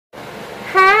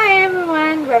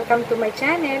Welcome to my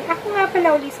channel. Ako nga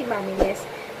pala uli si Mami Nes.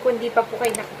 Kung di pa po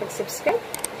kayo nakapag-subscribe,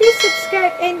 please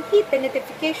subscribe and hit the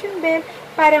notification bell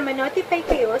para ma-notify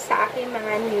kayo sa aking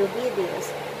mga new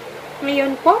videos.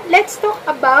 Ngayon po, let's talk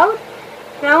about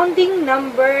rounding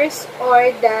numbers or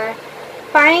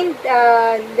find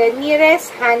the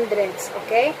nearest hundreds.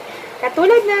 Okay?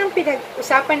 Katulad ng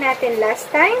pinag-usapan natin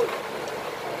last time,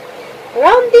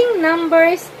 rounding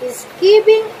numbers is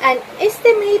giving an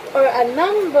estimate or a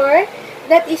number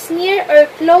that is near or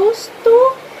close to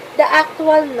the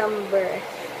actual number.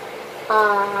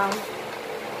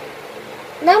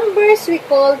 Numbers we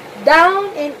call down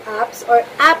and ups or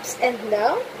ups and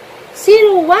down.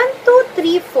 0, 1, 2,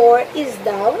 3, 4 is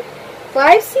down.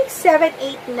 5, 6, 7,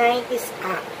 8, 9 is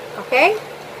up. Okay?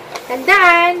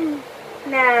 Tandaan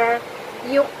na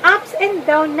yung ups and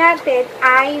down natin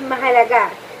ay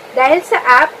mahalaga. Dahil sa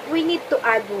up, we need to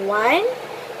add 1.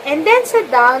 And then sa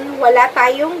down, wala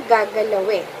tayong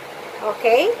gagalawin.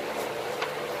 Okay?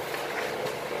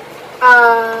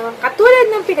 Katulad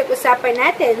ng pinag-usapan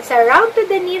natin sa round to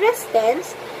the nearest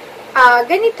tens,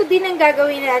 ganito din ang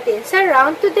gagawin natin sa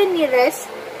round to the nearest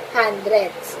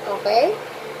hundreds. Okay?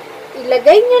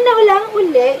 Ilagay nyo na lang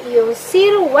uli yung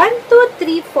 0, 1, 2,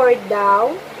 3, 4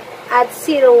 down at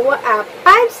 0, 5,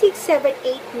 6, 7,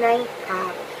 8, 9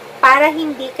 up para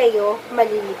hindi kayo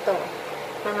malilito.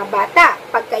 Mga bata,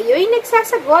 pag kayo'y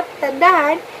nagsasagot,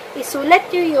 tandaan, isulat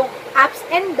nyo yung ups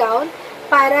and down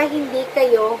para hindi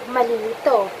kayo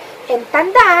malilito. And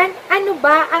tandaan, ano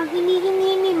ba ang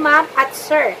hinihingi ni ma'am at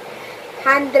sir?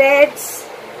 Hundreds.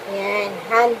 Yan,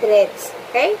 hundreds.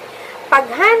 Okay? Pag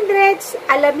hundreds,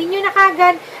 alamin nyo na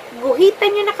kagad,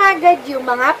 guhitan nyo na kagad yung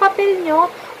mga papel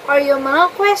nyo or yung mga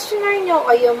questionnaire nyo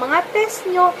or yung mga test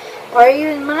nyo or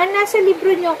yung mga nasa libro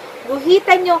nyo,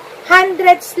 guhitan nyo,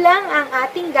 hundreds lang ang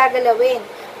ating gagalawin.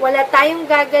 Wala tayong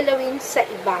gagalawin sa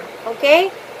iba. Okay?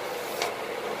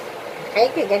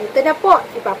 Okay, ganito na po.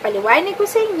 Ipapaliwanag ko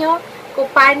sa inyo kung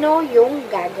paano yung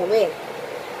gagawin.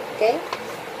 Okay?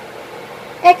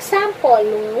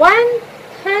 Example,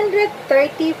 134.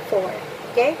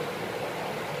 Okay?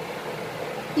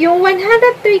 Yung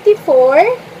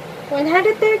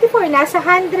 134, nasa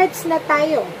hundreds na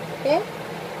tayo. Okay?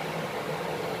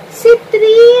 Si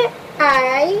 3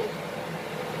 ay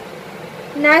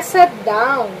nasa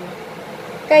down.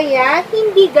 Kaya,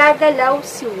 hindi gagalaw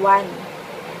si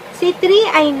 1. Si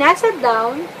 3 ay nasa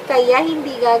down, kaya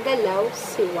hindi gagalaw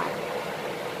si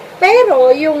 1. Pero,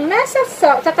 yung nasa,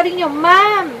 sasabihin nyo,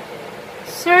 ma'am,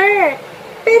 sir,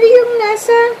 pero yung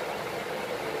nasa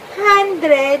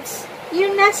hundreds,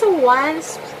 yung nasa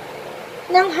ones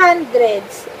ng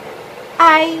hundreds,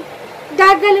 ay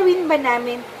gagalawin ba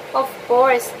namin? Of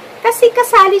course. Kasi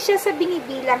kasali siya sa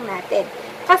binibilang natin.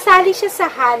 Kasali siya sa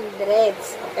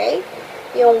hundreds. Okay?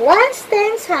 Yung ones,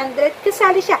 tens, hundred,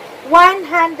 kasali siya.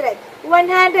 100,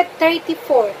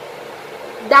 134.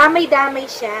 Damay-damay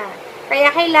siya.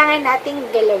 Kaya kailangan nating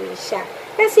galawin siya.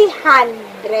 Kasi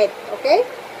 100. Okay?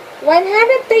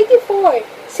 134.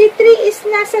 Si 3 is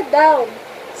nasa down.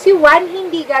 Si 1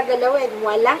 hindi gagalawin.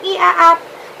 Walang i-up.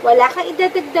 Wala kang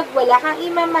idadagdag. Wala kang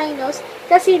i-minus.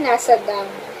 Kasi nasa down.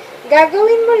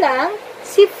 Gagawin mo lang,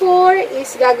 si 4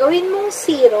 is gagawin mong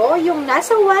 0. Yung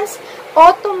nasa ones,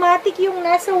 automatic yung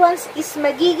nasa ones is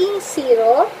magiging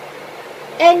 0.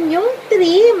 And yung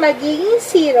 3, magiging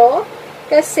 0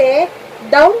 kasi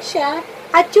down siya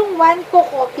at yung 1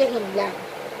 kokopyahin lang.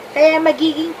 Kaya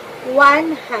magiging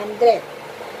 100.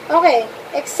 Okay,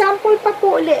 example pa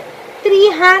po ulit.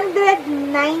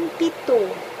 392.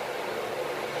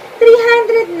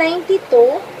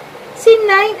 392, si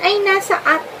 9 ay nasa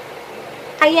at.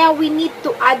 Kaya we need to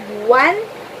add 1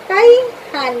 kay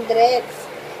hundreds.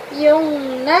 Yung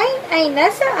 9 ay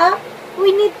nasa up, we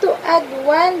need to add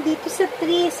 1 dito sa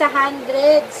 3, sa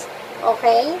hundreds.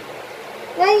 Okay?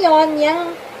 Ngayon,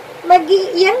 yung 3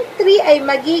 ay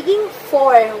magiging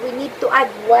 4. We need to add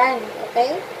 1.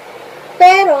 Okay?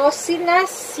 Pero,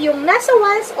 yung nasa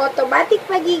ones, automatic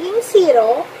magiging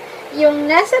 0. Yung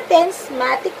nasa tens,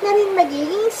 matic na rin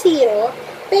magiging 0.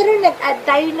 Pero, nag-add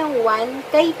tayo ng 1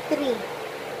 kay 3.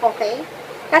 Okay?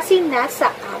 Kasi nasa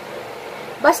up.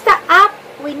 Basta up,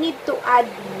 we need to add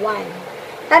 1.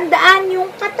 Tandaan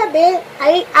yung katabi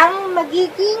ay ang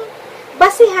magiging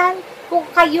basihan kung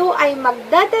kayo ay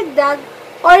magdadagdag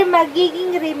or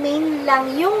magiging remain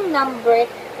lang yung number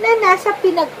na nasa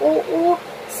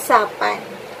pinag-uusapan.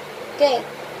 Okay.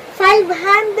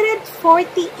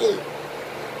 548.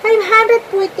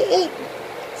 548.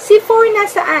 Si 4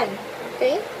 nasaan?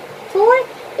 Okay?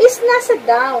 4 is nasa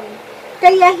down.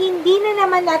 Kaya, hindi na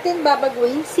naman natin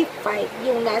babaguhin si 5,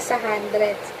 yung nasa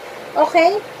hundreds.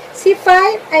 Okay? Si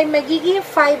 5 ay magiging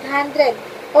 500.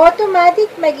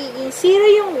 automatic magiging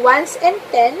 0 yung ones and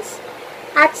tens,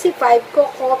 at si 5 ko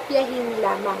kopyahin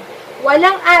lamang.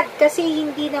 Walang add kasi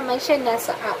hindi naman siya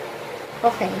nasa up.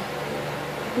 Okay.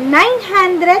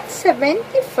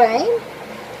 975.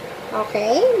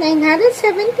 Okay.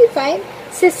 975.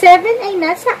 Si 7 ay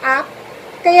nasa up,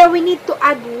 kaya we need to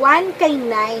add 1 kay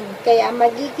 9. Kaya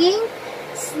magiging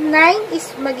 9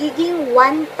 is magiging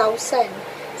 1,000.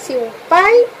 Si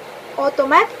 5,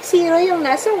 automatic 0 yung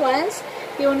nasa ones.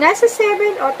 Yung nasa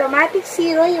 7, automatic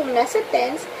 0 yung nasa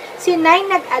tens. Si 9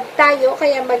 nag-add tayo,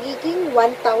 kaya magiging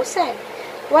 1,000.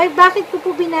 Why? Bakit ko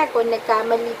po binago?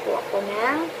 Nagkamali po ako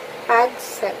ng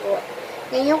pagsagot.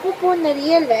 Ngayon ko po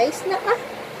na-realize na,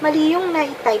 mali yung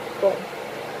na-type ko.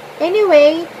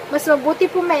 Anyway, mas mabuti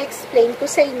po ma-explain ko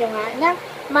sa inyo nga na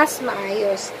mas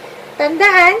maayos.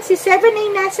 Tandaan, si 7 ay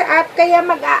nasa up, kaya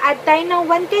mag-a-add tayo ng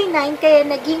 1 kay 9, kaya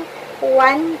naging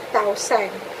 1,000.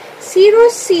 0,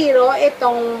 0,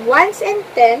 itong ones and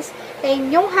tens, ay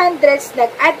yung hundreds,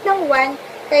 nag-add ng 1,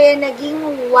 kaya naging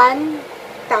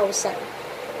 1,000.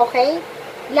 Okay?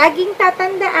 Laging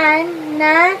tatandaan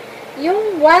na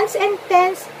yung ones and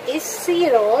tens is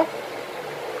 0,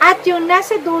 at yung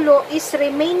nasa dulo is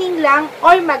remaining lang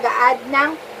or mag-a-add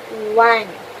ng 1.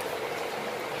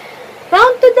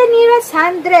 Round to the nearest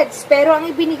hundreds, pero ang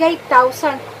ibinigay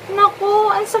 1,000. Naku,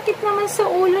 ang sakit naman sa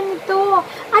ulo nito.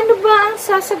 Ano ba ang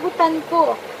sasagutan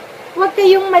ko? Huwag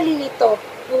kayong malilito.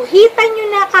 Guhitan nyo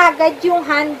na kagad yung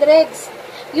hundreds.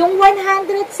 Yung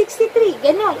 163,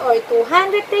 ganon, or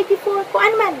 234, kung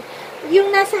ano man.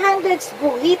 Yung nasa hundreds,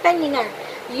 guhitan nyo na.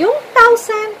 Yung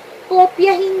 1,000,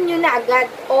 kopyahin nyo na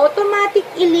agad. Automatic,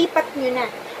 ilipat nyo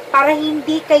na para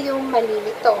hindi kayong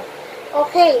malilito.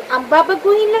 Okay, ang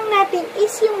babaguhin lang natin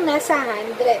is yung nasa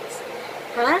hundreds.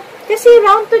 Ha? Kasi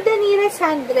round to the nearest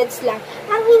hundreds lang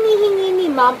ang hinihingi ni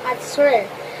ma'am at sir.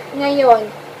 Ngayon,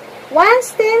 ones,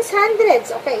 tens,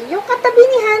 hundreds. Okay, yung katabi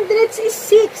ni hundreds is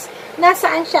 6.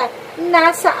 Nasaan siya?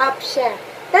 Nasa up siya.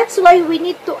 That's why we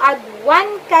need to add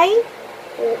 1 kay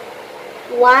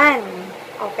 1.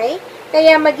 Okay?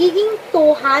 Kaya magiging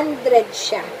 200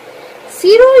 siya.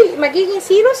 0, magiging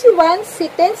 0 si 1, si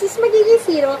 10 is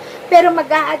magiging 0, pero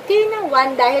mag-a-add kayo ng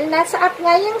 1 dahil nasa up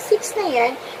nga yung 6 na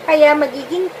yan, kaya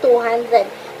magiging 200.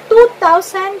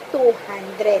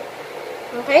 2,200.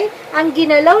 Okay? Ang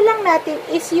ginalaw lang natin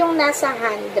is yung nasa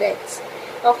hundreds.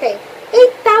 Okay.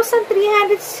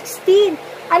 8,316.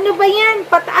 Ano ba yan?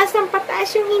 Pataas ng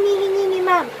pataas yung hinihingi ni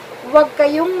ma'am. Huwag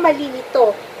kayong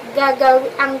malilito.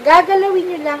 Ang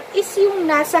gagalawin nyo lang is yung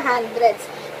nasa hundreds.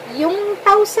 Yung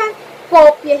 1,000,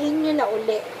 kopyahin nyo na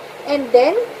uli. And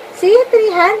then, si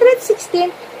 316,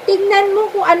 tignan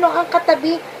mo kung ano ang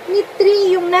katabi ni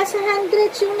 3, yung nasa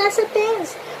hundreds, yung nasa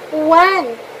tens. 1.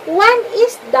 1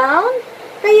 is down,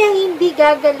 kaya hindi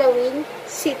gagalawin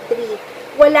si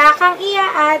 3. Wala kang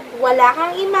i-add, wala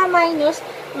kang i-minus,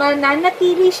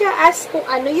 mananatili siya as kung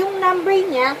ano yung number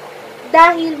niya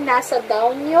dahil nasa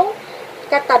down yung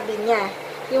katabi niya.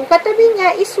 Yung katabi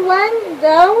niya is 1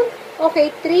 down.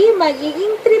 Okay, 3,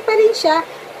 magiging 3 pa rin siya,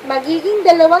 magiging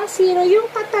 2 0 yung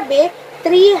katabi,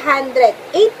 300,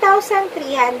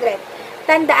 8,300.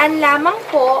 Tandaan lamang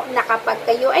po na kapag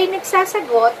kayo ay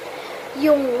nagsasagot,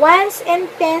 yung ones and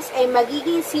tens ay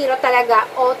magiging 0 talaga,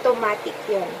 automatic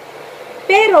yun.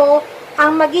 Pero,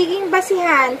 ang magiging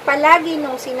basihan palagi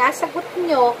nung sinasagot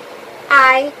nyo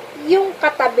ay yung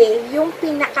katabi, yung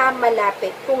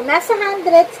pinakamalapit. Kung nasa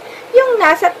hundreds, yung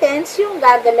nasa tens yung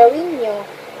gagalawin nyo.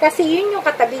 Kasi yun yung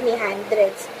katabi ni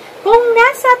hundreds. Kung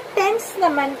nasa tens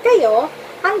naman kayo,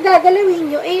 ang gagalawin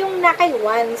nyo ay yung nakay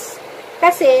ones.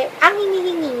 Kasi ang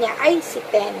hinihingi niya ay si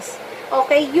tens.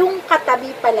 Okay, yung katabi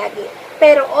palagi.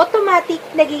 Pero automatic,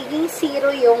 nagiging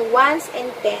 0 yung ones and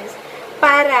tens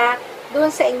para doon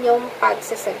sa inyong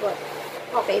pagsasagot.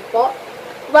 Okay po?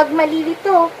 Huwag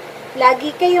malilito.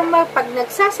 Lagi kayong pag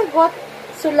nagsasagot,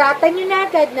 sulatan nyo na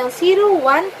agad ng 0,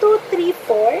 1, 2, 3,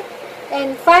 4,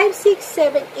 and 5, 6,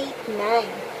 7, 8,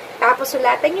 9. Tapos,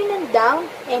 sulatan nyo ng down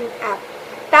and up.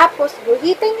 Tapos,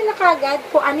 guhitan nyo na kagad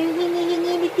kung ano yung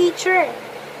hinihingi ni teacher.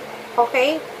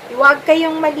 Okay? Huwag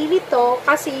kayong malilito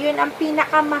kasi yun ang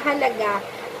pinakamahalaga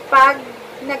pag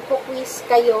nagpo-quiz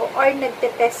kayo or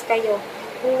nagte-test kayo.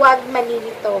 Huwag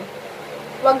malilito.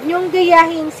 Huwag nyong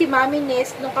gayahin si Mami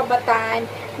Nes nung kabataan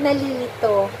na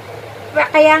lilito.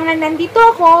 Kaya nga nandito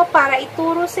ako para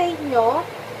ituro sa inyo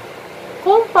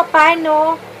kung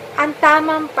paano ang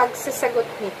tamang pagsasagot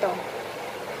nito.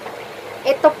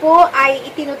 Ito po ay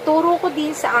itinuturo ko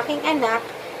din sa aking anak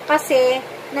kasi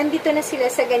nandito na sila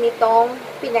sa ganitong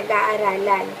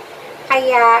pinag-aaralan.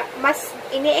 Kaya mas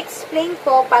ini-explain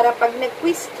ko para pag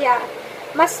nag-quiz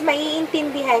mas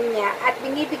maiintindihan niya at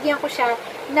binibigyan ko siya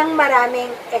ng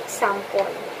maraming example.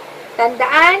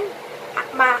 Tandaan,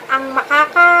 ang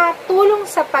makakatulong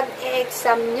sa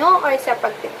pag-e-exam nyo or sa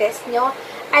pag-test nyo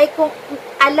ay kung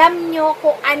alam nyo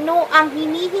kung ano ang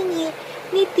hinihingi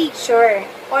ni teacher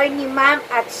or ni ma'am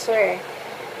at sir.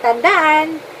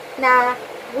 Tandaan na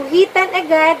guhitan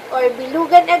agad or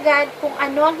bilugan agad kung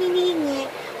ano ang hinihingi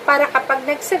para kapag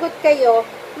nagsagot kayo,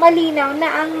 malinaw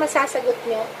na ang masasagot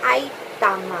nyo ay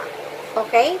tama.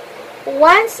 Okay?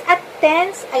 Ones at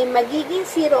tens ay magiging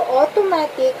 0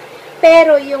 automatic,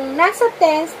 pero yung nasa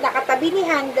tens, nakatabi ni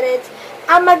hundreds,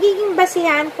 ang magiging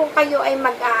basihan kung kayo ay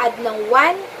mag-a-add ng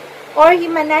 1 or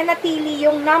mananatili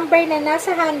yung number na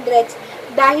nasa hundreds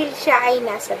dahil siya ay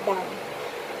nasa down.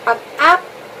 Pag up,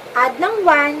 add ng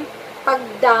 1. Pag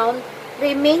down,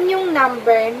 remain yung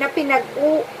number na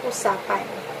pinag-uusapan.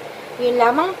 Yun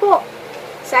lamang po.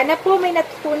 Sana po may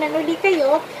natutunan uli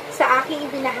kayo sa aking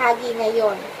ibinahagi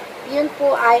ngayon. Yun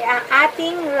po ay ang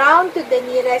ating round to the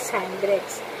nearest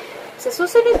hundreds. Sa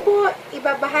susunod po,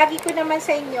 ibabahagi ko naman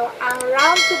sa inyo ang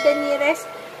round to the nearest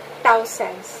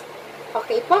thousands.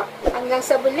 Okay po? Hanggang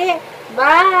sa muli.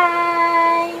 Bye!